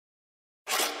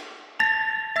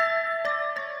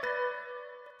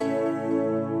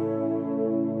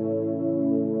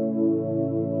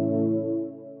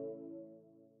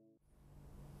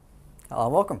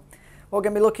Welcome. What we're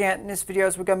going to be looking at in this video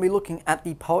is we're going to be looking at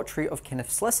the poetry of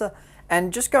Kenneth Slessor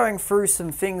and just going through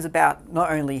some things about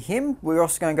not only him, we're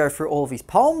also going to go through all of his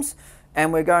poems,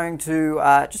 and we're going to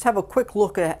just have a quick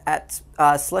look at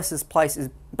Slessor's place is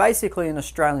basically in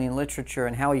Australian literature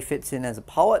and how he fits in as a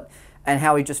poet and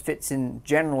how he just fits in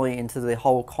generally into the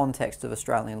whole context of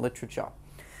Australian literature.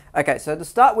 Okay, so to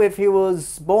start with, he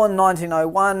was born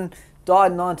 1901,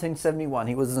 died in 1971.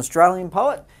 He was an Australian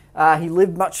poet. He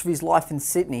lived much of his life in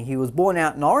Sydney. He was born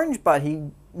out in Orange, but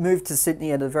he moved to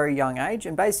Sydney at a very young age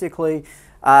and basically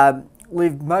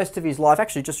lived most of his life,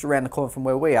 actually just around the corner from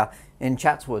where we are, in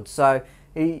Chatswood. So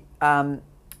he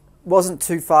wasn't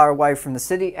too far away from the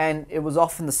city, and it was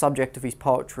often the subject of his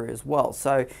poetry as well.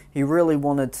 So he really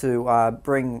wanted to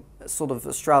bring sort of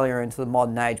Australia into the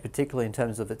modern age, particularly in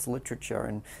terms of its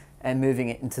literature and moving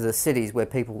it into the cities where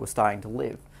people were starting to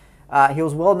live. He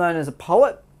was well known as a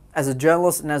poet, as a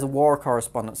journalist, and as a war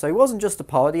correspondent. So he wasn't just a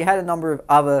poet, he had a number of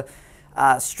other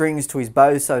strings to his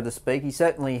bow, so to speak. He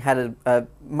certainly had a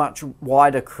much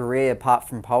wider career apart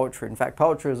from poetry. In fact,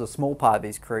 poetry was a small part of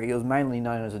his career. He was mainly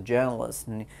known as a journalist,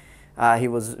 and he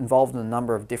was involved in a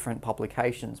number of different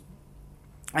publications,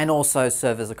 and also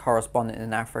served as a correspondent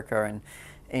in Africa and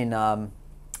in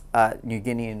New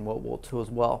Guinea in World War II as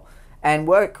well. And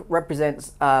work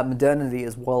represents modernity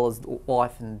as well as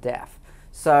life and death.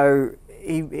 So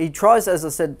he tries, as I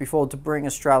said before, to bring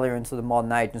Australia into the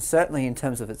modern age, and certainly in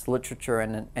terms of its literature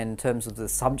and in terms of the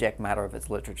subject matter of its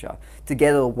literature, to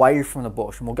get it away from the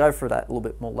bush, and we'll go through that a little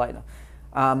bit more later.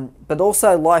 But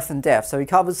also life and death. So he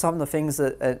covers some of the things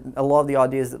that, a lot of the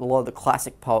ideas that a lot of the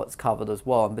classic poets covered as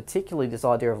well, and particularly this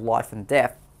idea of life and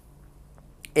death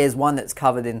is one that's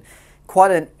covered in quite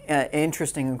an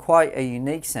interesting and quite a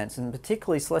unique sense, and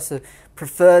particularly Slessor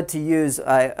preferred to use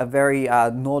a very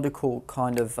nautical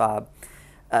kind of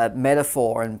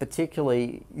metaphor, and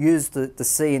particularly used the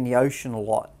sea and the ocean a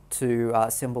lot to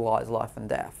symbolize life and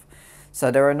death.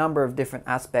 So there are a number of different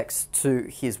aspects to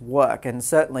his work, and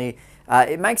certainly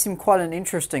it makes him quite an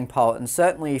interesting poet. And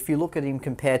certainly if you look at him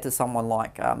compared to someone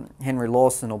like Henry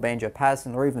Lawson or Banjo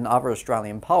Patterson or even other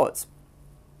Australian poets,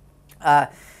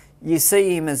 you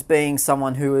see him as being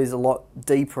someone who is a lot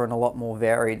deeper and a lot more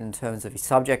varied in terms of his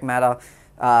subject matter.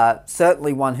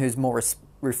 Certainly one who's more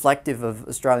reflective of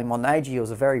Australian modern age. He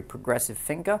was a very progressive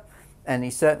thinker, and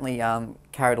he certainly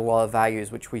carried a lot of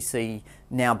values which we see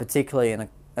now, particularly in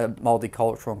a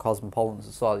multicultural and cosmopolitan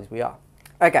society as we are.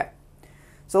 Okay,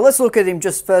 so let's look at him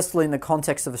just firstly in the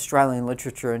context of Australian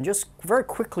literature and just very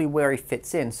quickly where he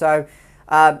fits in. So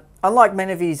unlike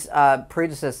many of his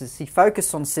predecessors, he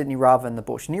focused on Sydney rather than the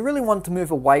bush, and he really wanted to move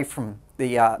away from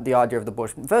the idea of the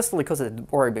bush. Firstly, because it had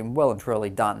already been well and truly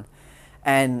done,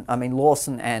 and I mean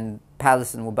Lawson and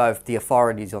Patterson were both the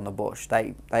authorities on the bush.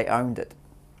 They owned it.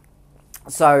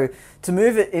 So to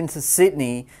move it into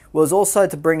Sydney was also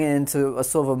to bring it into a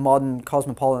sort of a modern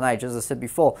cosmopolitan age. As I said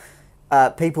before,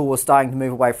 people were starting to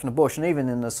move away from the bush, and even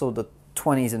in the sort of the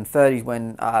 20s and 30s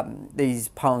when these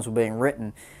poems were being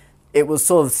written, it was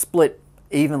sort of split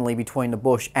evenly between the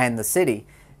bush and the city.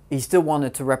 He still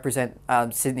wanted to represent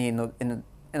Sydney and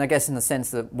I guess in the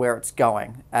sense that where it's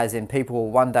going, as in people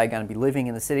were one day going to be living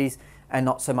in the cities and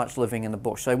not so much living in the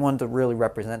bush. So he wanted to really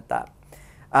represent that.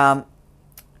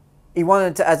 He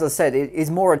wanted to, as I said, it is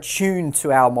more attuned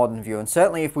to our modern view. And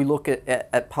certainly if we look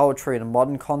at poetry in a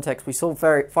modern context, we still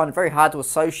find it very hard to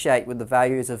associate with the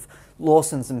values of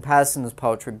Lawson's and Patterson's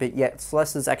poetry, but yet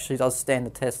Slessor's actually does stand the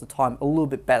test of time a little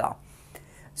bit better.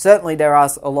 Certainly there are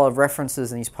a lot of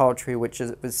references in his poetry which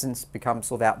has since become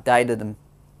sort of outdated, and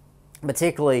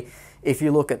particularly if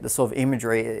you look at the sort of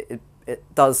imagery,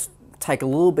 it does take a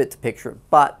little bit to picture it,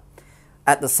 but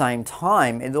at the same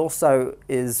time it also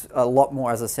is a lot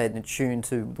more, as I said, attuned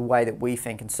to the way that we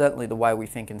think, and certainly the way we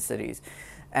think in cities,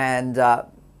 and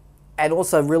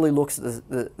also really looks at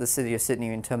the city of Sydney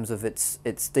in terms of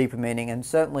its deeper meaning, and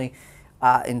certainly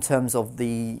in terms of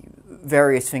the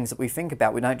various things that we think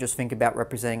about. We don't just think about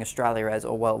representing Australia as,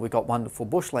 oh well, we've got wonderful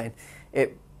bushland.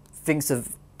 It thinks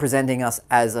of presenting us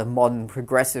as a modern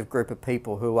progressive group of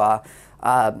people who are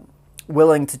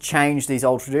willing to change these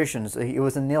old traditions. He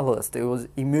was a nihilist.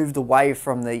 He moved away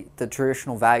from the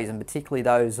traditional values, and particularly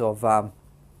those of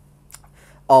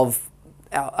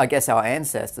I guess our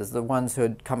ancestors, the ones who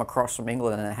had come across from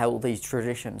England and held these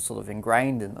traditions sort of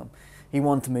ingrained in them. He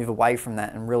wanted to move away from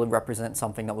that and really represent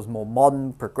something that was more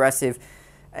modern, progressive,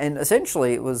 and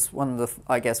essentially it was one of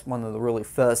the really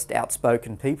first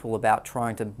outspoken people about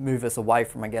trying to move us away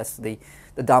from, I guess, the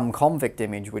dumb convict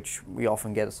image which we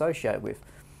often get associated with.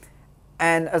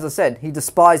 And as I said, he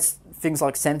despised things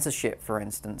like censorship, for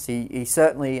instance. He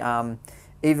certainly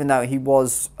even though he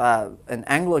was an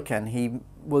Anglican, he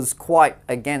was quite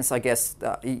against, I guess,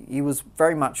 he was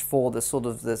very much for the sort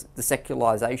of the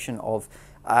secularization of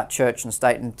church and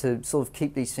state, and to sort of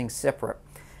keep these things separate.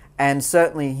 And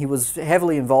certainly he was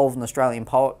heavily involved in Australian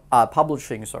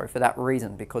publishing, for that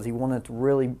reason, because he wanted to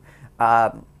really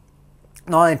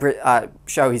not only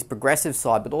show his progressive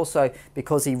side, but also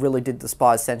because he really did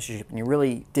despise censorship, and he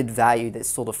really did value this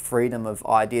sort of freedom of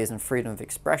ideas and freedom of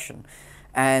expression,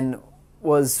 and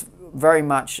was very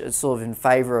much sort of in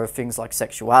favour of things like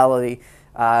sexuality,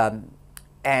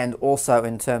 and also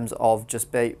in terms of just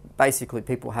basically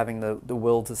people having the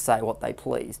will to say what they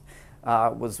pleased,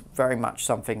 was very much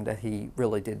something that he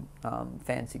really did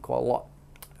fancy quite a lot.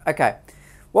 Okay.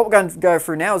 What we're going to go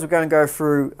through now is we're going to go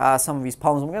through some of his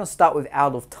poems. We're going to start with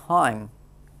Out of Time,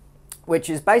 which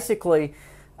is basically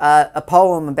a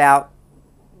poem about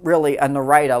really a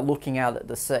narrator looking out at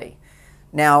the sea.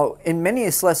 Now, in many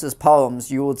of Slessor's poems,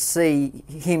 you would see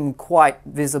him quite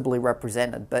visibly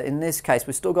represented, but in this case,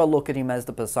 we still got to look at him as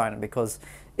the persona, because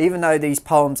even though these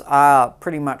poems are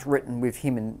pretty much written with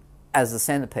him as the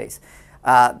centerpiece,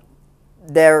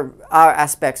 there are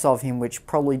aspects of him which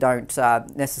probably don't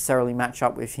necessarily match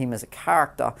up with him as a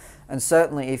character, and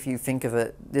certainly if you think of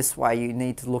it this way, you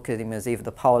need to look at him as either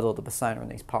the poet or the persona in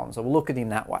these poems. So we'll look at him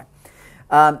that way.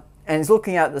 And he's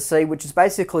looking out at the sea, which is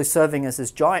basically serving as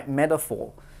this giant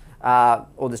metaphor,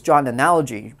 or this giant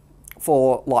analogy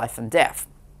for life and death.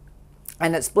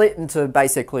 And it's split into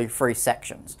basically 3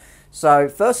 sections. So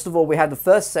first of all, we have the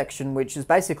first section, which is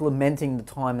basically lamenting the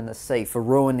time in the sea for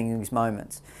ruining these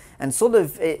moments. And sort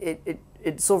of,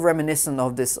 it's sort of reminiscent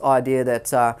of this idea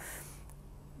that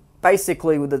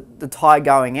basically with the tide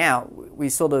going out, we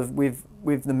sort of,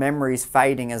 with the memories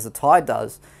fading as the tide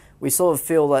does, we sort of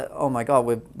feel that, oh my God,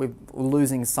 we're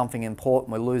losing something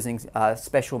important, we're losing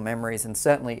special memories, and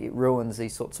certainly it ruins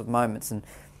these sorts of moments. And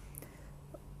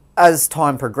as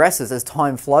time progresses, as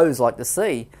time flows like the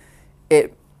sea,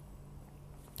 it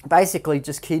basically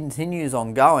just continues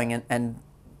on going and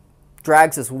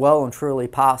drags us well and truly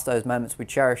past those moments we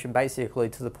cherish, and basically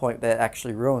to the point that it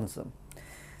actually ruins them.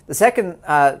 The second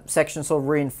section sort of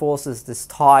reinforces this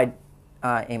tide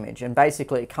image, and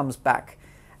basically it comes back,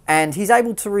 and he's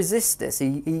able to resist this.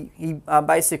 He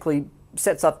basically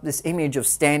sets up this image of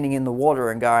standing in the water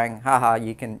and going, haha,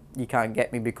 you can't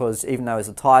get me, because even though as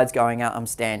the tide's going out, I'm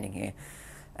standing here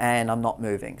and I'm not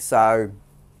moving. So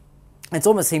it's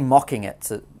almost him mocking it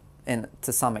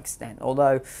to some extent,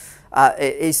 although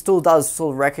he still does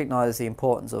sort of recognise the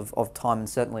importance of time and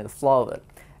certainly the flow of it.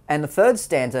 And the third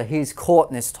stanza, he's caught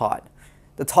in this tide.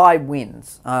 The tide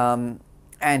wins, and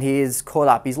he is caught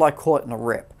up. He's like caught in a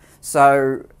rip.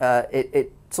 So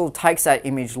it sort of takes that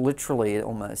image literally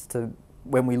almost to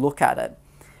when we look at it.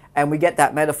 And we get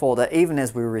that metaphor that even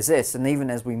as we resist and even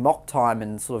as we mock time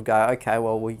and sort of go, okay,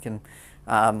 well, we can,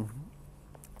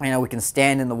 we can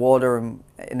stand in the water,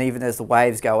 and even as the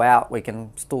waves go out, we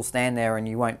can still stand there and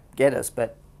you won't get us.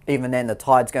 But even then, the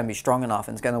tide's going to be strong enough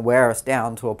and it's going to wear us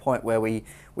down to a point where we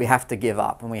have to give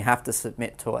up and we have to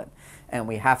submit to it. And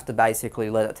we have to basically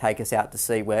let it take us out to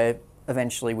sea, where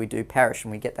eventually we do perish,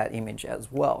 and we get that image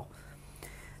as well.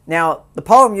 Now, the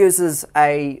poem uses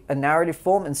a narrative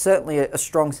form and certainly a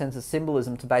strong sense of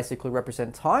symbolism to basically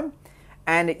represent time.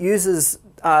 And it uses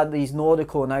these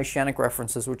nautical and oceanic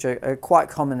references, which are quite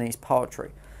common in his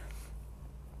poetry.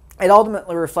 It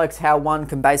ultimately reflects how one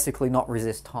can basically not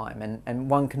resist time, and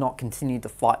one cannot continue to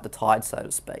fight the tide, so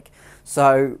to speak.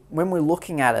 So when we're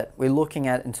looking at it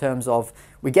in terms of,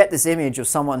 we get this image of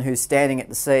someone who's standing at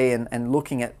the sea and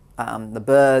looking at the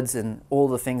birds and all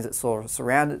the things that sort of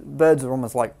surround it. Birds are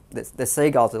almost like, they're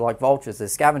seagulls, they're like vultures, they're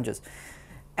scavengers.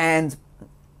 And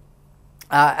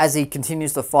as he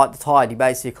continues to fight the tide,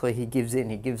 he gives in,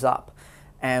 he gives up.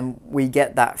 And we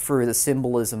get that through the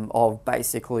symbolism of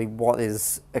basically what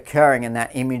is occurring in that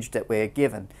image that we're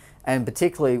given. And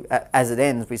particularly as it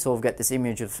ends, we sort of get this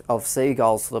image of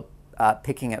seagulls sort of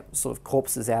picking at sort of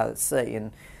corpses out at sea,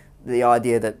 and the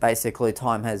idea that basically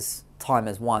time has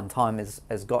won, time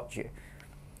has got you.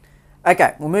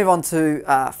 Okay, we'll move on to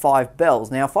Five Bells.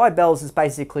 Now, Five Bells is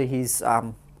basically his,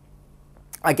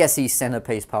 I guess, his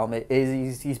centerpiece poem. It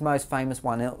is his most famous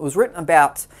one. It was written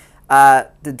about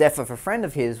the death of a friend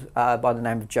of his by the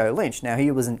name of Joe Lynch. Now, he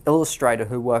was an illustrator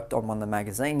who worked on one of the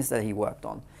magazines that he worked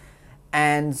on.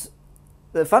 And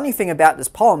the funny thing about this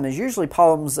poem is usually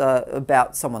poems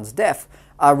about someone's death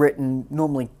are written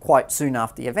normally quite soon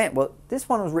after the event. Well, this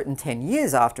one was written 10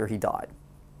 years after he died.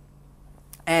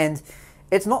 And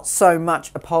it's not so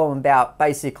much a poem about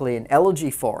basically an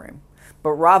elegy for him,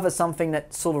 but rather something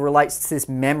that sort of relates to this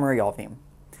memory of him.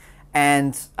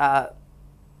 And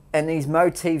and these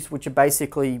motifs, which are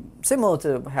basically similar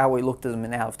to how we looked at them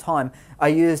in Out of Time, are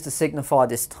used to signify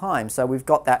this time. So we've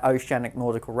got that oceanic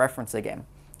nautical reference again.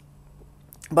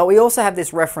 But we also have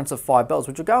this reference of 5 bells,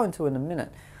 which we'll go into in a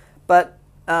minute. But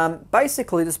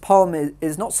basically, this poem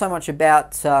is not so much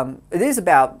about... it is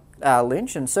about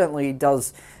Lynch, and certainly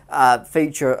does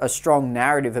feature a strong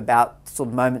narrative about sort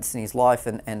of moments in his life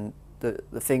and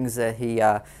the things that he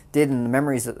did and the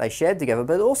memories that they shared together.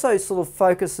 But it also sort of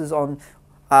focuses on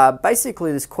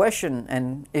basically this question,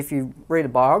 and if you read a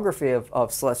biography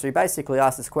of Slessor, he basically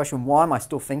asks this question: why am I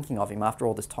still thinking of him after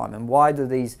all this time, and why do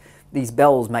these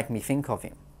bells make me think of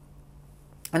him?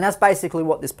 And that's basically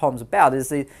what this poem's about, is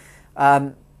the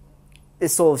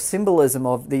this sort of symbolism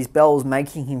of these bells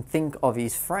making him think of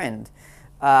his friend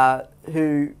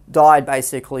who died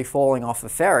basically falling off a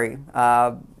ferry.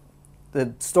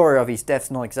 The story of his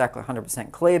death's not exactly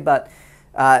 100% clear, but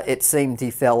it seemed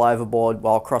he fell overboard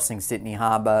while crossing Sydney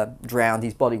Harbour, drowned.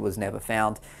 His body was never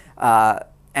found.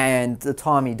 And the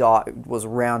time he died was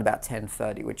around about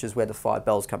 10:30, which is where the 5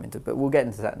 bells come into. But we'll get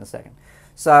into that in a second.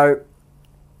 So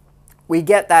we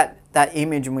get that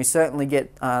image, and we certainly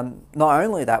get, not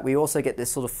only that, we also get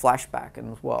this sort of flashback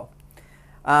as well.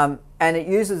 And it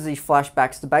uses these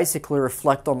flashbacks to basically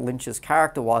reflect on Lynch's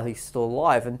character while he's still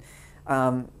alive.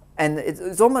 And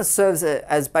it almost serves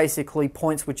as basically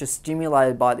points which are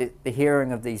stimulated by the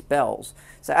hearing of these bells.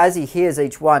 So as he hears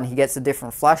each one, he gets a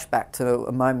different flashback to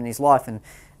a moment in his life,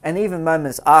 and even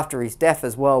moments after his death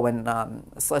as well, when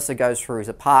Slessor goes through his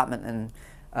apartment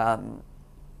and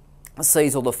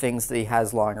sees all the things that he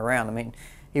has lying around. I mean,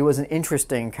 he was an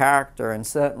interesting character, and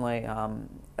certainly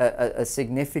a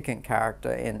significant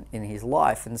character in his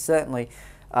life, and certainly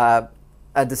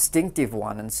a distinctive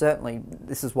one, and certainly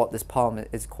this is what this poem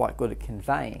is quite good at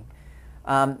conveying.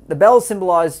 The bells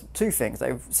symbolise 2 things.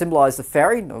 They symbolise the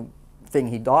ferry, the thing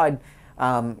he died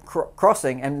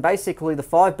crossing, and basically the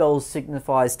 5 bells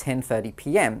signifies 10:30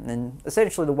 p.m. And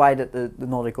essentially the way that the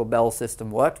nautical bell system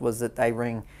worked was that they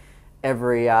ring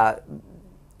every,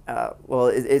 well,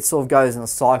 it sort of goes in a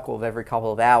cycle of every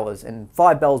couple of hours, and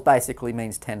 5 bells basically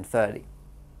means 10:30,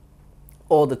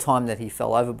 or the time that he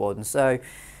fell overboard. And so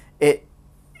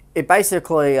it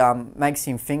basically makes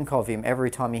him think of him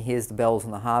every time he hears the bells in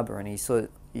the harbour, and he's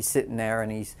sitting there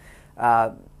and he's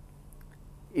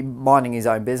minding his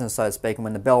own business, so to speak, and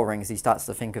when the bell rings he starts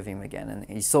to think of him again, and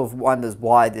he sort of wonders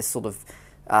why this sort of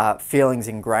feeling's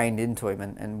ingrained into him,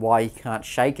 and why he can't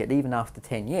shake it even after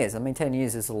 10 years. I mean, 10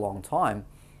 years is a long time,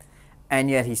 and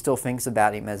yet he still thinks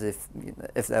about him as if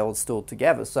they were still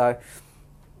together. So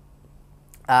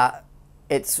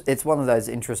it's one of those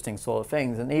interesting sort of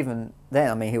things. And even then,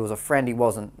 I mean, he was a friend. He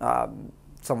wasn't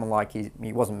someone like he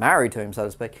wasn't married to him, so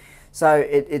to speak. So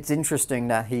it's interesting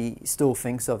that he still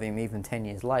thinks of him even 10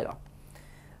 years later.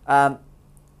 And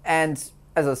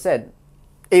as I said,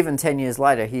 even 10 years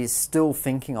later, he's still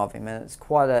thinking of him, and it's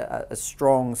quite a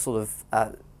strong sort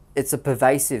of, it's a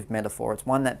pervasive metaphor. It's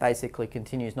one that basically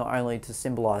continues not only to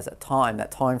symbolise that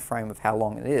time frame of how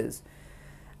long it is,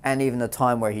 and even the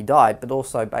time where he died, but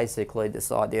also basically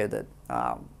this idea that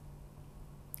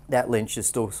that Lynch is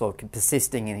still sort of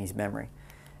persisting in his memory.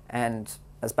 And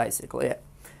that's basically it.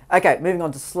 Okay, moving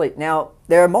on to sleep. Now,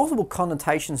 there are multiple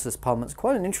connotations to this poem. It's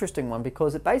quite an interesting one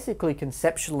because it basically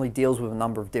conceptually deals with a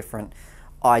number of different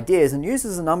ideas and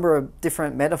uses a number of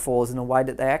different metaphors in a way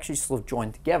that they actually sort of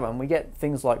join together. And we get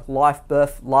things like life,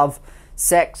 birth, love,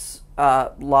 sex,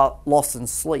 loss, and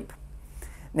sleep.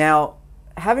 Now,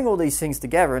 having all these things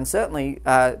together, and certainly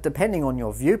depending on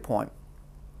your viewpoint,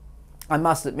 I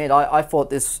must admit, I thought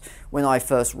this, when I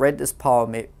first read this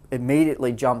poem, it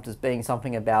immediately jumped as being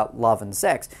something about love and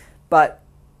sex, but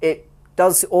it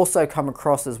does also come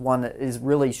across as one that is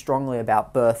really strongly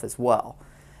about birth as well.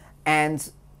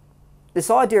 And this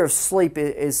idea of sleep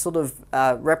is sort of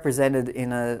represented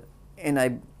in a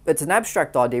it's an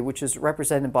abstract idea which is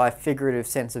represented by a figurative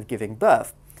sense of giving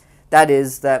birth. That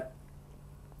is, that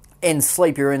in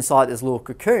sleep you're inside this little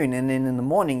cocoon, and then in the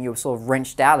morning you're sort of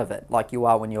wrenched out of it like you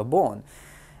are when you're born.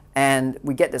 And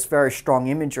we get this very strong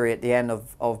imagery at the end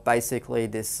of basically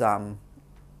this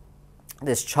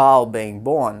this child being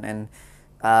born, and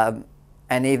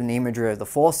even the imagery of the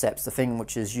forceps, the thing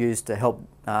which is used to help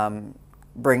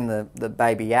bring the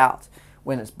baby out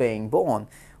when it's being born.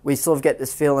 We sort of get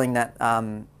this feeling that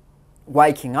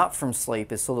waking up from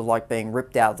sleep is sort of like being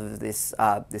ripped out of this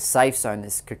this safe zone,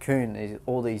 this cocoon,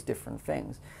 all these different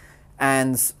things.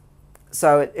 And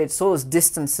so it sort of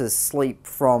distances sleep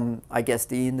from, I guess,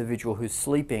 the individual who's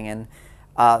sleeping, and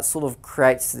sort of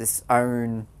creates this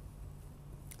own,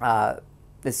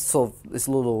 this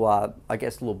little, I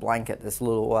guess, little blanket, this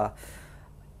little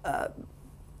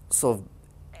sort of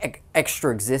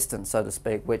extra existence, so to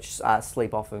speak, which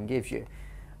sleep often gives you.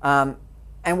 And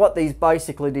what these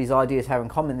ideas have in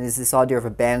common is this idea of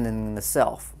abandoning the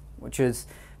self, which is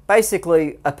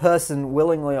basically a person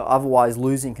willingly or otherwise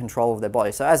losing control of their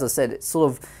body. So as I said, it's sort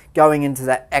of going into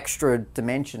that extra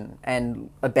dimension and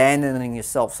abandoning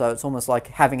yourself. So it's almost like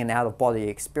having an out-of-body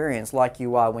experience like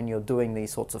you are when you're doing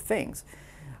these sorts of things.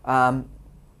 I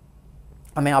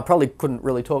mean, I probably couldn't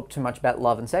really talk too much about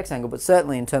love and sex angle, but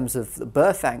certainly in terms of the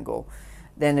birth angle,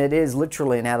 then it is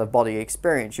literally an out-of-body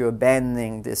experience. You're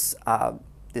abandoning this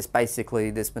this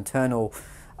maternal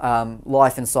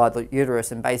life inside the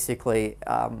uterus, and basically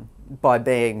by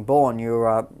being born,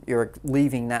 you're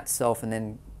leaving that self and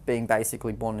then being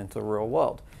basically born into the real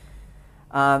world.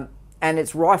 And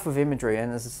it's rife with imagery,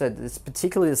 and as I said, it's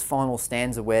particularly this final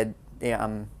stanza where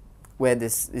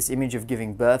this image of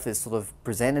giving birth is sort of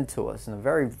presented to us in a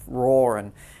very raw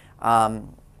and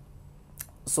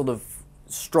sort of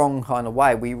strong kind of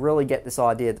way. We really get this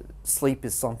idea that sleep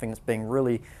is something that's being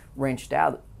really wrenched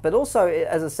out. But also,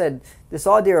 as I said, this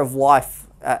idea of life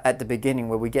at the beginning,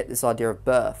 where we get this idea of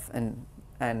birth,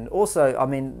 and also, I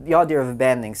mean, the idea of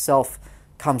abandoning self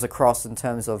comes across in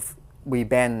terms of we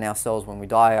abandon ourselves when we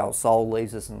die, our soul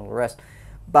leaves us and all the rest.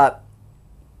 But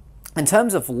in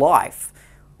terms of life,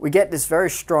 we get this very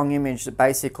strong image that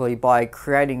basically by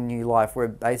creating new life, we're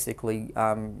basically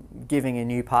giving a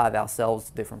new part of ourselves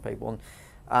to different people.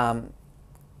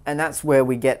 And that's where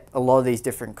we get a lot of these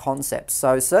different concepts.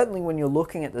 So certainly when you're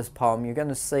looking at this poem, you're going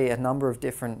to see a number of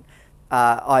different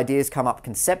ideas come up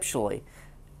conceptually.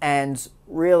 And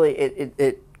really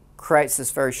it creates this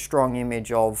very strong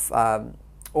image of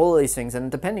all of these things.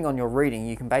 And depending on your reading,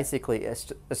 you can basically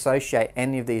associate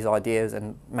any of these ideas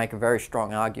and make a very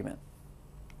strong argument.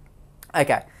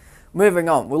 Okay, moving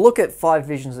on. We'll look at 5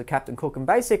 visions of Captain Cook. And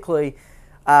basically,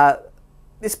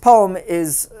 this poem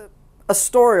is a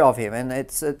story of him, and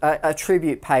it's a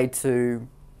tribute paid to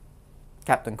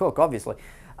Captain Cook, obviously.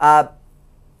 But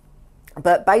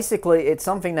basically, it's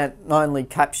something that not only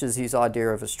captures his idea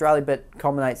of Australia, but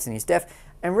culminates in his death,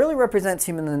 and really represents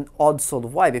him in an odd sort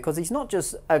of way, because he's not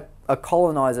just a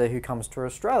colonizer who comes to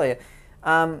Australia.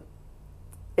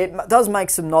 It does make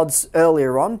some nods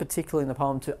earlier on, particularly in the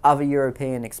poem, to other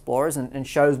European explorers, and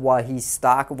shows why he's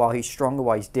starker, why he's stronger,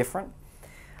 why he's different.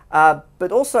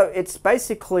 But also, it's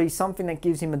basically something that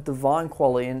gives him a divine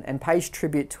quality and pays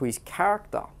tribute to his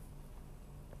character.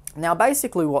 Now,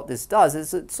 basically what this does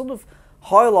is it sort of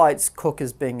highlights Cook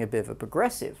as being a bit of a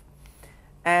progressive.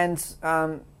 And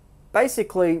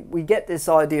basically, we get this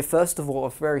idea, first of all,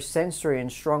 of very sensory and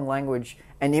strong language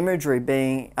and imagery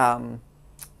being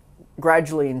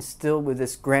gradually instilled with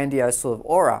this grandiose sort of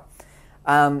aura.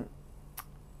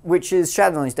 Which is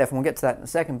shadowed on his death, and we'll get to that in a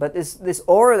second. But this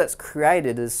aura that's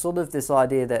created is sort of this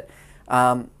idea that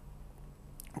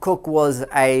Cook was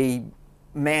a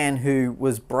man who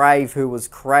was brave, who was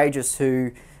courageous,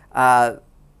 who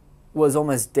was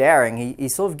almost daring.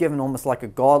 He's sort of given almost like a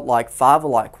godlike,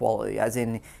 father-like quality, as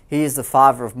in he is the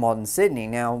father of modern Sydney.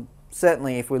 Now,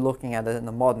 certainly if we're looking at it in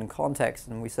the modern context,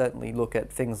 and we certainly look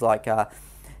at things like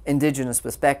Indigenous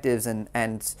perspectives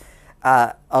and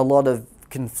a lot of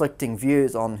conflicting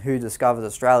views on who discovered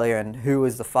Australia and who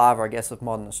is the father, I guess, of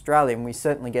modern Australia, and we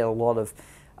certainly get a lot of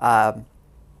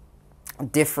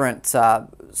different sort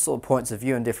of points of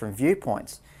view and different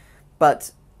viewpoints.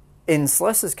 But in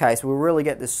Slessor's case, we really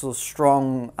get this sort of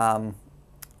strong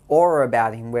aura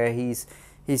about him, where he's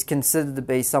considered to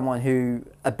be someone who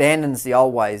abandons the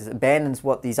old ways, abandons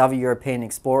what these other European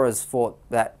explorers thought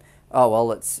that, oh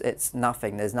well, it's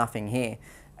nothing, there's nothing here,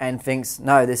 and thinks,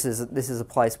 no, this is a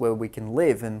place where we can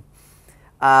live. And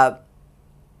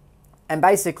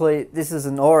basically this is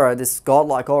an aura, this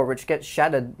godlike aura, which gets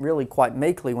shattered really quite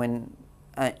meekly when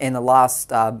in the last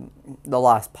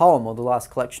poem, or the last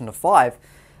collection of 5,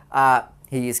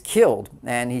 he is killed,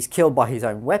 and he's killed by his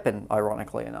own weapon,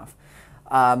 ironically enough.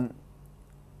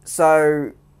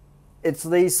 So it's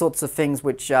these sorts of things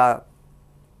which are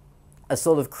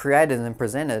sort of created and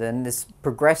presented, and this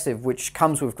progressive, which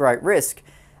comes with great risk,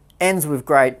 ends with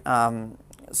great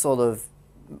sort of,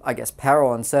 I guess,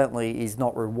 peril, and certainly he's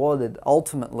not rewarded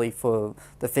ultimately for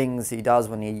the things he does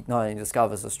when he not only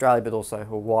discovers Australia but also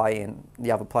Hawaii and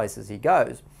the other places he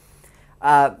goes.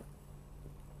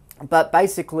 But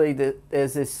basically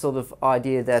there's this sort of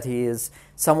idea that he is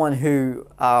someone who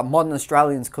modern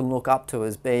Australians can look up to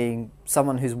as being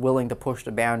someone who's willing to push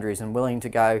the boundaries and willing to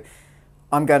go,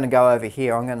 I'm going to go over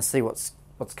here, I'm going to see what's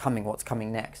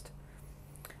coming next.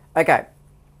 Okay.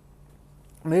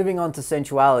 Moving on to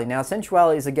sensuality. Now,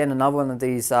 sensuality is again another one of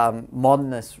these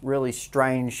modernist, really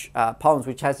strange poems,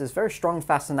 which has this very strong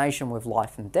fascination with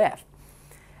life and death.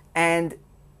 And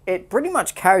it pretty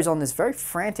much carries on this very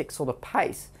frantic sort of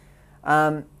pace.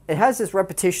 It has this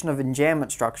repetition of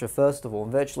enjambment structure, first of all,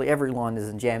 and virtually every line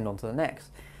is enjambed onto the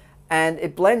next. And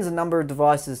it blends a number of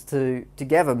devices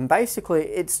together, and basically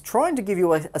it's trying to give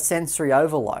you a sensory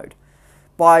overload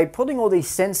by putting all these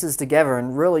senses together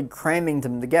and really cramming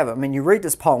them together. I mean, you read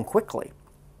this poem quickly.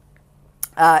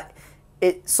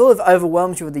 It sort of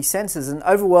overwhelms you with these senses, and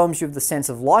overwhelms you with the sense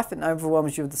of life, and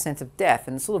overwhelms you with the sense of death,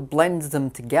 and sort of blends them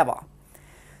together.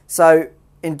 So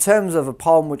in terms of a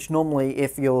poem which normally,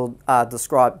 if you'll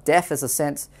describe death as a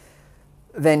sense,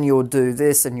 then you'll do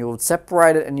this and you'll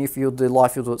separate it, and if you'll do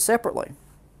life, you'll do it separately.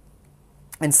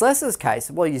 In Slessor's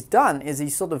case, what he's done is he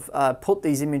sort of put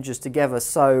these images together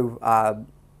so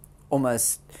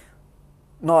almost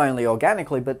not only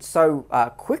organically, but so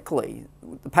quickly,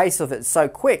 the pace of it is so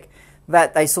quick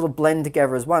that they sort of blend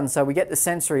together as one. So we get the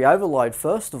sensory overload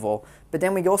first of all, but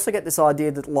then we also get this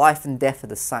idea that life and death are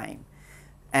the same.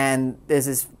 And there's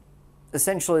this,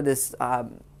 essentially this,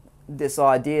 this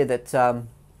idea that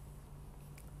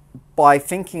by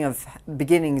thinking of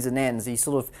beginnings and ends, he's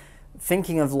sort of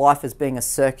thinking of life as being a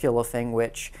circular thing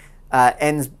which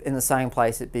ends in the same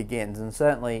place it begins. And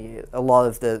certainly a lot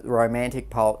of the romantic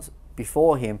poets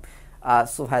before him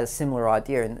sort of had a similar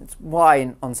idea, and it's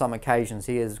why on some occasions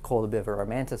he is called a bit of a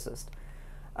romanticist.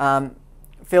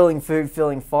 Feeling food,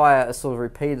 feeling fire are sort of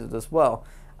repeated as well,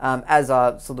 as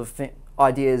are sort of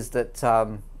ideas that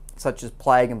such as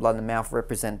plague and blood in the mouth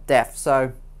represent death.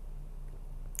 So,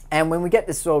 and when we get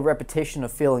this sort of repetition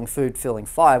of feeling food, feeling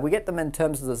fire, we get them in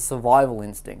terms of the survival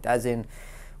instinct, as in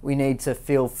we need to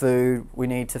feel food, we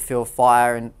need to feel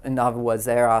fire, and in other words,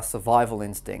 there are survival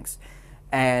instincts.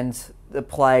 And the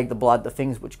plague, the blood, the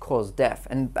things which cause death.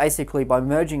 And basically by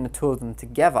merging the two of them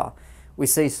together, we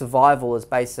see survival as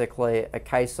basically a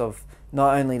case of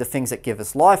not only the things that give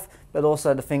us life, but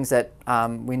also the things that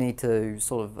we need to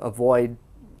sort of avoid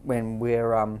when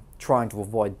we're trying to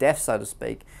avoid death, so to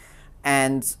speak.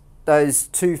 And those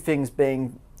two things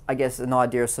being, I guess, an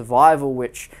idea of survival,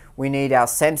 which we need our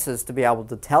senses to be able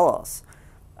to tell us,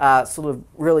 sort of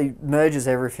really merges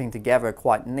everything together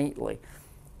quite neatly.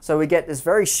 So we get this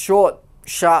very short,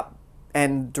 sharp,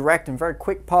 and direct and very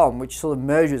quick poem which sort of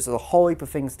merges a whole heap of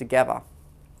things together.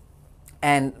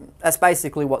 And that's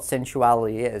basically what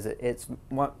sensuality is. It's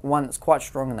one that's quite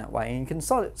strong in that way. And you can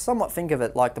somewhat think of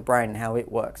it like the brain and how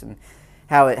it works, and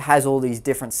how it has all these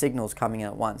different signals coming in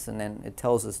at once, and then it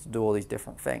tells us to do all these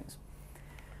different things.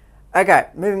 Okay,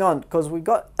 moving on, because we've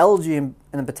got Elegy in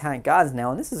the Botanic Gardens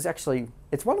now, and this is actually,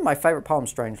 it's one of my favourite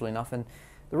poems, strangely enough, and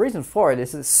the reason for it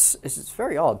is it's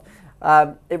very odd.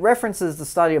 It references the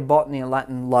study of botany and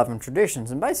Latin love and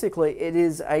traditions, and basically it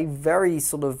is a very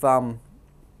sort of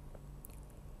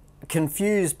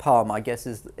confused poem, I guess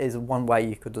is one way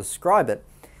you could describe it.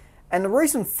 And the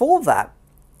reason for that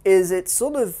is it's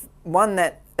sort of one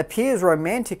that appears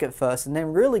romantic at first and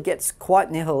then really gets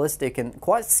quite nihilistic and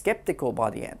quite skeptical by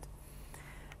the end.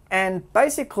 And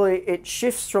basically it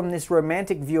shifts from this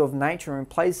romantic view of nature and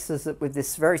replaces it with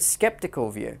this very skeptical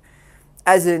view.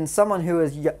 As in someone who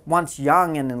was once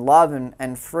young and in love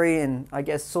and free, and I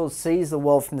guess sort of sees the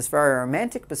world from this very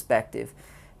romantic perspective,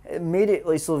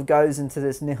 immediately sort of goes into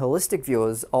this nihilistic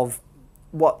view of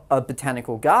what a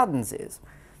botanical gardens is.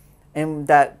 And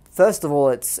that, first of all,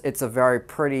 it's a very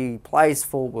pretty place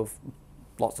full with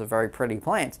lots of very pretty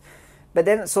plants. But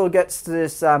then it sort of gets to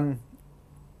this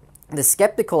the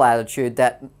skeptical attitude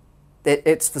that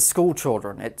it's for school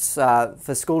children. It's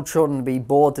for school children to be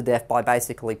bored to death by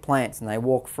basically plants, and they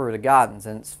walk through the gardens.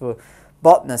 And it's for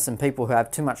botanists and people who have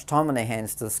too much time on their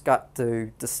hands to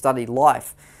study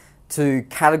life, to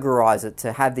categorize it,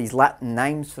 to have these Latin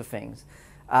names for things.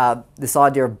 This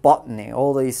idea of botany,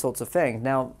 all these sorts of things.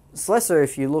 Now, Slessor,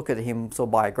 if you look at him sort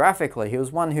of biographically, he was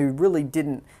one who really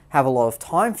didn't have a lot of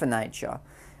time for nature,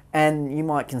 and you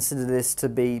might consider this to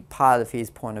be part of his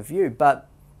point of view. But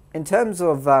in terms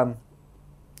of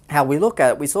how we look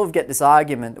at it, we sort of get this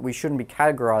argument that we shouldn't be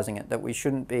categorizing it, that we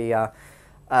shouldn't be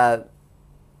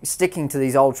sticking to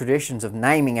these old traditions of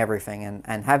naming everything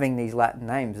and having these Latin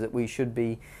names, that we should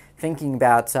be thinking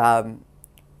about, I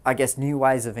guess, new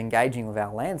ways of engaging with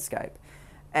our landscape.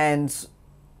 And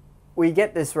we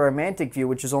get this romantic view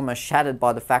which is almost shattered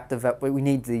by the fact that we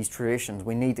need these traditions,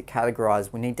 we need to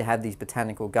categorize, we need to have these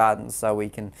botanical gardens so we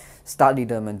can study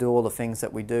them and do all the things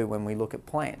that we do when we look at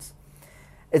plants.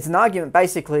 It's an argument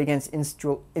basically against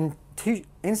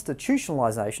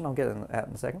institutionalization, I'll get into that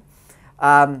in a second,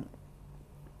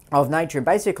 of nature. It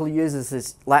basically uses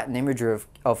this Latin imagery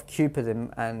of Cupid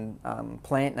and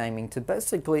plant naming to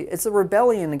basically, it's a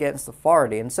rebellion against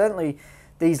authority, and certainly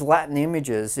these Latin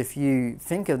images, if you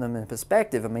think of them in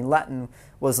perspective, I mean, Latin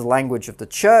was the language of the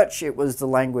church, it was the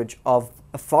language of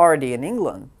authority in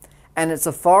England, and it's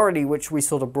authority which we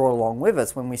sort of brought along with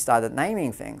us when we started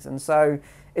naming things. And so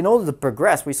in order to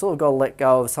progress, we sort of got to let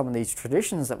go of some of these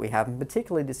traditions that we have, and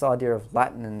particularly this idea of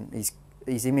Latin and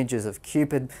these images of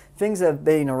Cupid, things that have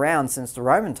been around since the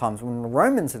Roman times, when the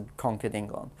Romans had conquered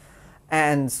England.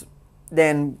 And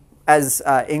then as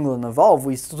England evolved,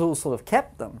 we still sort of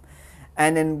kept them.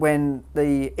 And then when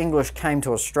the English came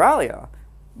to Australia,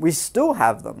 we still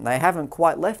have them. They haven't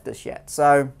quite left us yet.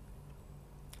 So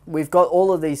we've got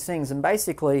all of these things, and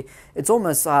basically it's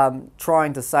almost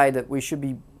trying to say that we should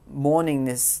be mourning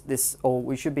this or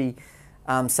we should be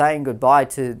saying goodbye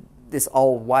to this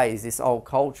old ways, this old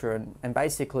culture, and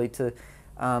basically to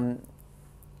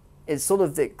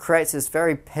it creates this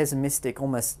very pessimistic,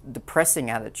 almost depressing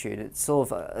attitude. It's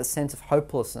sort of a sense of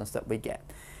hopelessness that we get,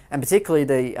 and particularly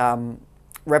the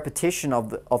repetition of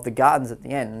the gardens at the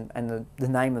end and the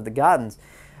name of the gardens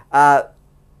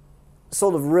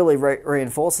sort of really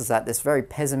reinforces that, this very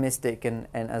pessimistic and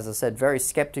as I said, very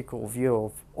skeptical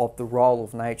view of the role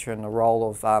of nature and the role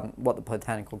of what the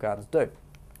botanical gardens do.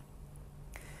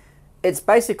 It's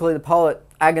basically the poet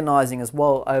agonizing as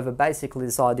well over basically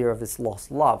this idea of this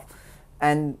lost love.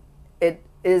 And it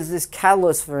is this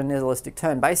catalyst for a nihilistic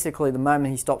turn. Basically, the moment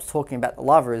he stops talking about the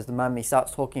lover is the moment he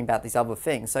starts talking about these other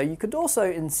things. So you could also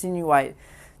insinuate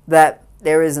that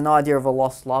there is an idea of a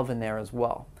lost love in there as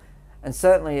well. And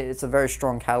certainly it's a very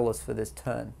strong catalyst for this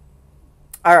turn.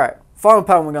 Alright, final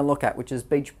poem we're going to look at, which is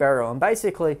Beach Burial. And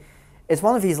basically, it's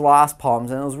one of his last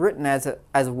poems, and it was written as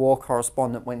a war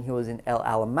correspondent when he was in El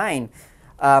Alamein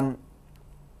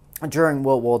during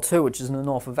World War II, which is in the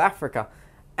north of Africa.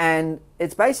 And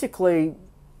it's basically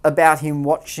about him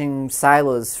watching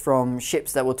sailors from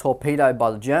ships that were torpedoed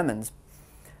by the Germans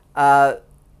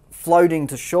floating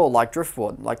to shore like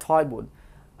driftwood, like tidewood.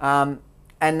 And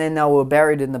then they were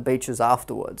buried in the beaches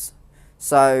afterwards.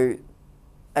 So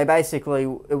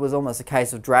it was almost a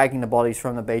case of dragging the bodies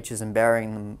from the beaches and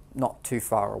burying them not too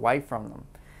far away from them.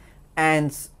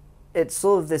 And it's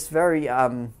sort of this very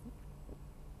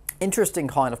interesting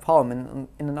kind of poem in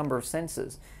a number of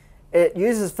senses. It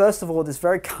uses, first of all, this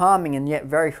very calming and yet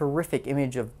very horrific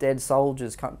image of dead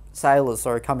sailors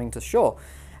coming to shore.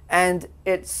 And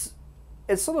it's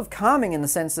sort of calming in the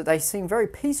sense that they seem very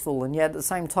peaceful, and yet at the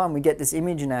same time we get this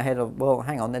image in our head of, well,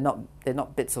 hang on, they're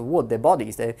not bits of wood, they're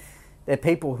bodies. They're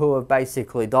people who have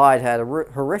basically died, had a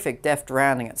horrific death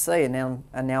drowning at sea, and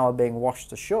now are being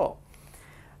washed ashore.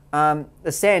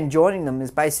 The sand joining them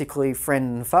is basically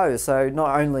friend and foe. So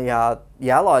not only are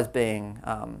the Allies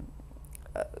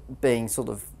being sort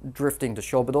of drifting to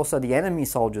shore, but also the enemy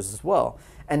soldiers as well,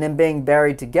 and then being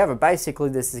buried together. Basically,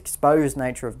 this exposed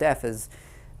nature of death is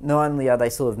not only are they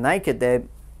sort of naked, they're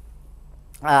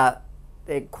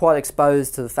quite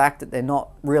exposed to the fact that they're not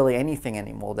really anything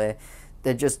anymore.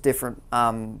 They're just different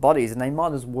bodies, and they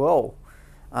might as well,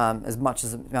 as much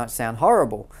as it might sound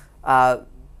horrible,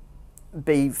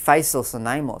 be faceless and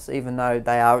nameless, even though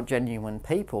they are genuine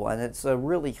people. And it's a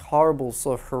really horrible,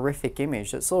 sort of horrific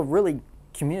image that sort of really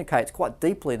communicates quite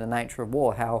deeply the nature of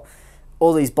war, how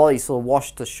all these bodies sort of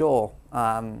washed ashore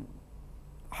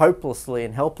hopelessly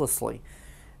and helplessly,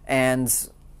 and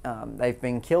they've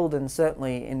been killed, and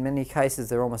certainly in many cases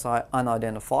they're almost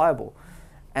unidentifiable,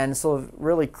 and sort of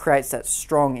really creates that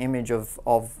strong image of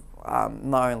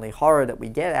not only horror that we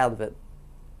get out of it,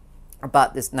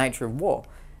 but this nature of war.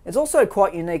 It's also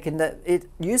quite unique in that it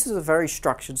uses a very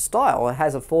structured style. It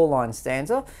has a 4-line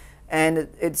stanza, and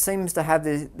it seems to have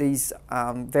these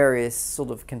various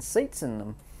sort of conceits in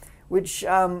them, which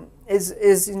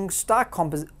is in stark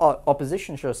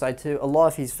opposition, should I say, to a lot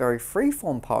of his very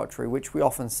free-form poetry, which we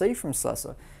often see from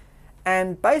Slessor.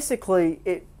 And basically,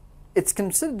 it's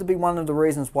considered to be one of the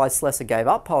reasons why Slessor gave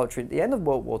up poetry at the end of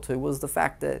World War II, was the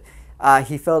fact that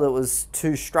he felt it was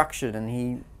too structured, and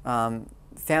he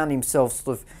found himself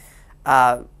sort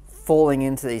of falling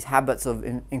into these habits of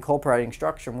incorporating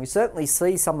structure. And we certainly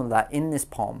see some of that in this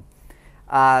poem,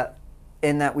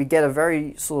 in that we get a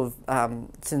very sort of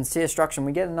sincere structure, and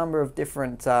we get a number of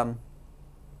different sort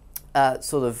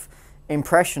of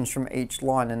impressions from each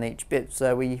line and each bit.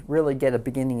 So we really get a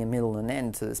beginning, a middle, and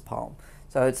end to this poem.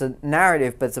 So it's a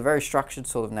narrative, but it's a very structured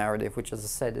sort of narrative, which, as I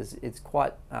said, it's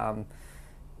quite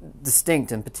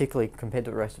distinct, and particularly compared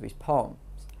to the rest of his poems.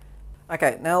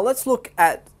 Okay, now let's look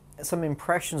at some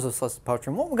impressions of Slessor's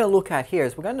poetry. And what we're going to look at here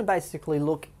is we're going to basically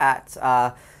look at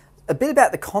a bit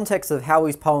about the context of how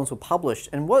his poems were published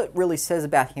and what it really says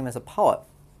about him as a poet.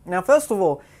 Now, first of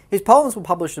all, his poems were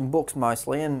published in books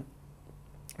mostly, and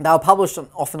they were published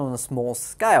often on a small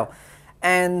scale.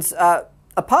 And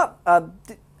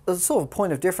There's a sort of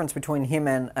point of difference between him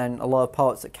and a lot of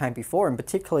poets that came before him,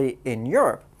 particularly in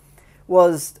Europe,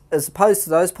 was as opposed to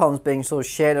those poems being sort of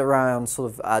shared around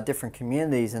sort of different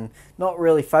communities and not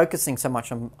really focusing so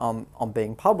much on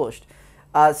being published.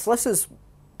 Slessor's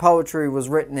poetry was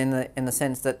written in the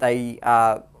sense that they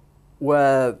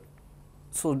were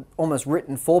sort of almost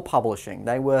written for publishing.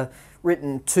 They were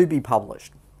written to be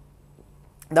published.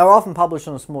 They were often published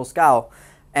on a small scale,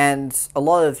 and a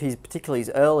lot of his, particularly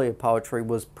his earlier poetry,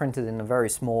 was printed in a very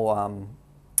small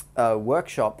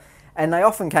workshop. And they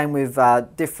often came with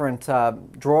different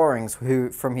drawings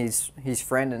from his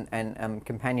friend and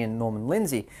companion Norman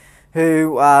Lindsay,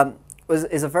 who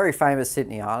is a very famous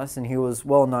Sydney artist, and he was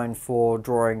well known for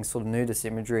drawing sort of nudist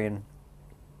imagery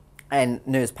and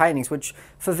nudist paintings, which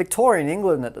for Victorian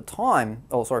England at the time,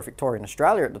 or sorry, Victorian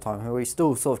Australia at the time, who we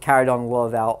still sort of carried on a lot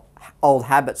of our old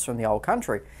habits from the old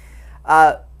country,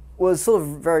 was sort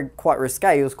of quite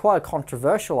risque. He was quite a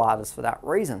controversial artist for that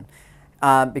reason.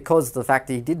 Because of the fact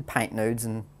that he did paint nudes,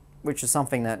 and which is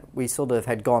something that we sort of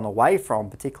had gone away from,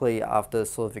 particularly after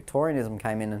sort of Victorianism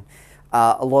came in, and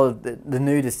a lot of the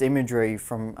nudist imagery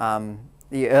from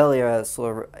the earlier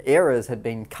sort of eras had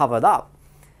been covered up.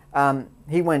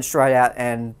 He went straight out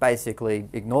and basically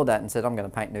ignored that and said, "I'm going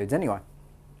to paint nudes anyway,"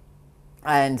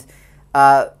 and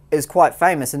is quite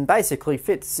famous and basically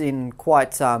fits in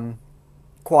quite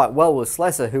well with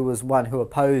Slessor, who was one who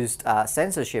opposed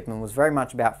censorship and was very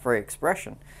much about free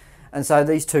expression. And so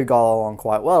these two go along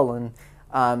quite well,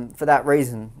 and for that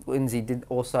reason Lindsay did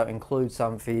also include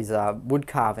some of his wood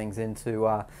carvings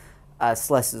into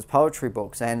Slessor's poetry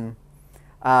books, and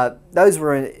those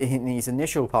were in his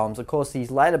initial poems. Of course, these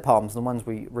later poems, the ones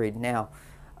we read now,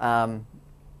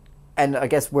 and I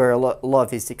guess where a lot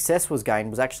of his success was gained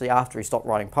was actually after he stopped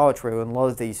writing poetry, when a lot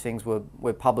of these things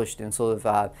were published in sort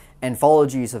of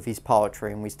anthologies of his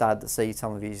poetry, and we started to see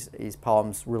some of his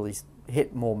poems really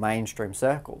hit more mainstream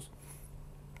circles.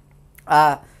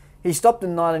 He stopped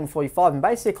in 1945, and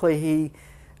basically he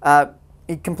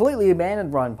completely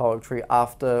abandoned writing poetry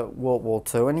after World War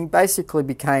II, and he basically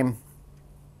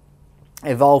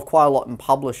evolved quite a lot in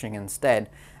publishing instead.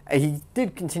 He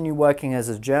did continue working as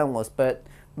a journalist, but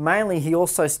mainly he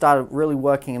also started really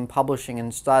working in publishing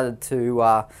and started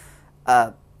to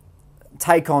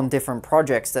take on different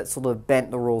projects that sort of bent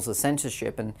the rules of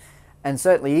censorship, and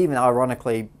certainly even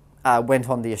ironically went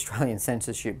on the Australian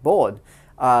Censorship Board,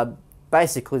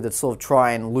 basically to sort of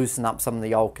try and loosen up some of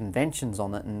the old conventions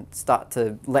on it and start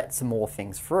to let some more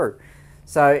things through.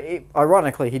 So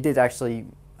ironically he did actually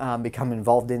become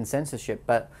involved in censorship,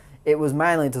 but it was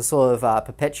mainly to sort of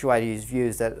perpetuate his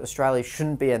views that Australia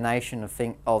shouldn't be a nation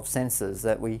of censors,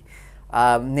 that we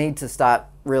need to start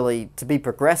really to be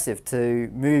progressive, to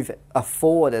move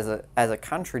forward as a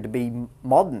country, to be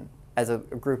modern as a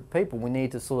group of people. We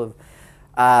need to sort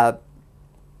of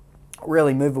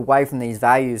really move away from these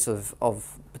values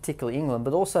of particularly England,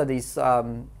 but also these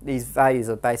values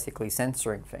of basically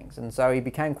censoring things. And so he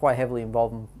became quite heavily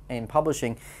involved in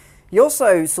publishing. He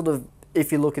also sort of,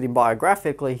 if you look at him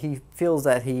biographically, he feels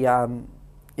that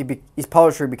his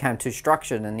poetry became too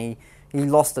structured, and he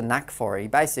lost the knack for it. He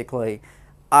basically,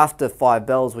 after Five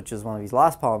Bells, which is one of his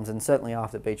last poems, and certainly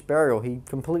after Beach Burial, he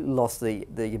completely lost the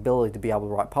ability to be able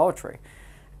to write poetry,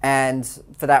 and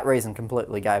for that reason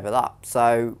completely gave it up.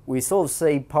 So we sort of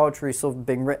see poetry sort of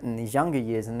being written in his younger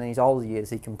years, and in his older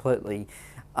years he completely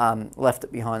left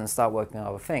it behind and started working on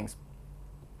other things.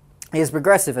 He is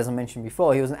progressive, as I mentioned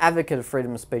before. He was an advocate of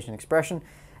freedom of speech and expression,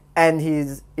 and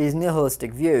his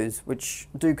nihilistic views, which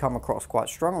do come across quite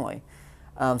strongly.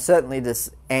 Certainly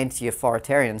this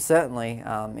anti-authoritarian, certainly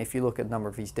if you look at a number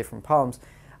of his different poems,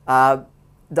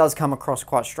 does come across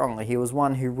quite strongly. He was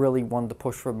one who really wanted to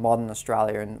push for modern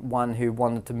Australia, and one who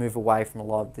wanted to move away from a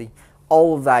lot of the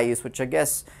old values, which I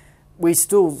guess we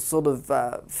still sort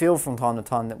of feel from time to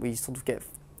time, that we sort of get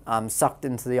sucked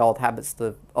into the old habits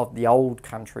of the old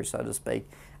country, so to speak.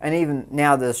 And even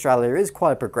now that Australia is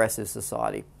quite a progressive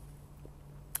society,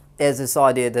 there's this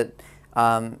idea that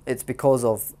it's because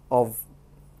of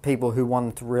people who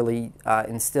wanted to really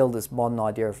instill this modern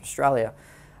idea of Australia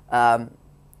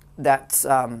that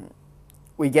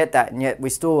we get that, and yet we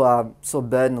still are sort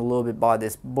of burdened a little bit by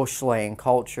this bushland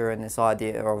culture and this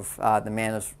idea of the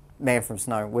man from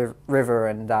Snow River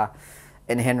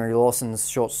and Henry Lawson's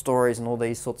short stories and all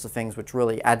these sorts of things, which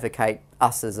really advocate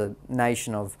us as a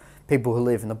nation of people who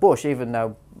live in the bush, even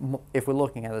though if we're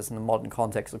looking at this in the modern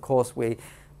context, of course,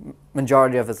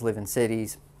 majority of us live in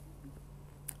cities,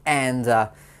 and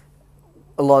a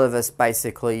lot of us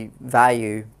basically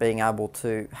value being able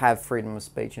to have freedom of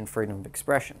speech and freedom of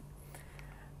expression.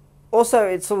 Also,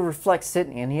 it sort of reflects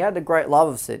Sydney, and he had a great love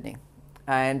of Sydney.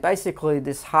 And basically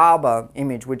this harbour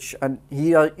image, which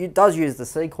he does use the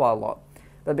sea quite a lot,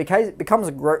 but it becomes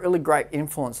a really great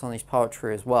influence on his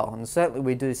poetry as well, and certainly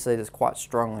we do see this quite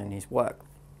strongly in his work.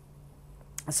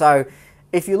 So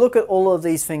if you look at all of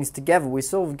these things together, we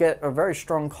sort of get a very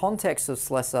strong context of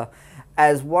Slessor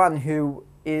as one who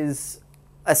is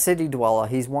a city dweller.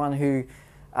 He's one who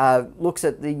looks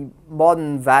at the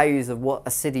modern values of what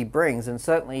a city brings, and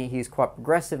certainly he's quite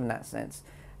progressive in that sense.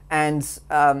 And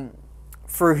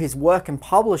through his work in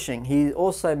publishing, he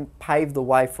also paved the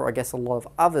way for, I guess, a lot of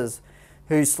others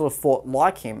who sort of thought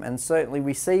like him. And certainly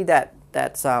we see that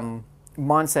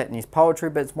mindset in his poetry,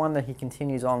 but it's one that he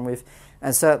continues on with,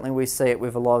 and certainly we see it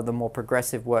with a lot of the more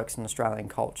progressive works in Australian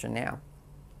culture now.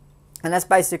 And that's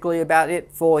basically about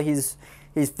it for his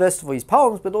first of all his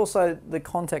poems, but also the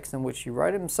context in which he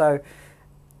wrote them. So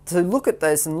to look at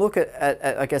this and look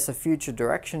at I guess a future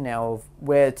direction now of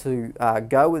where to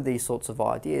go with these sorts of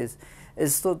ideas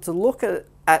is to look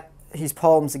at his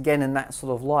poems again in that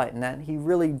sort of light, and that he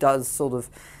really does sort of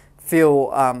feel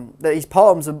that his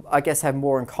poems, I guess, have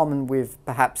more in common with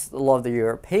perhaps a lot of the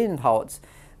European poets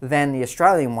than the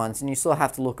Australian ones, and you sort of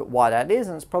have to look at why that is,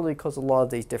 and it's probably because of a lot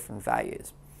of these different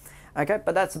values. Okay,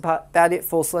 but that's about it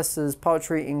for Slessor's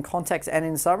poetry in context and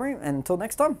in summary, and until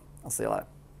next time, I'll see you later.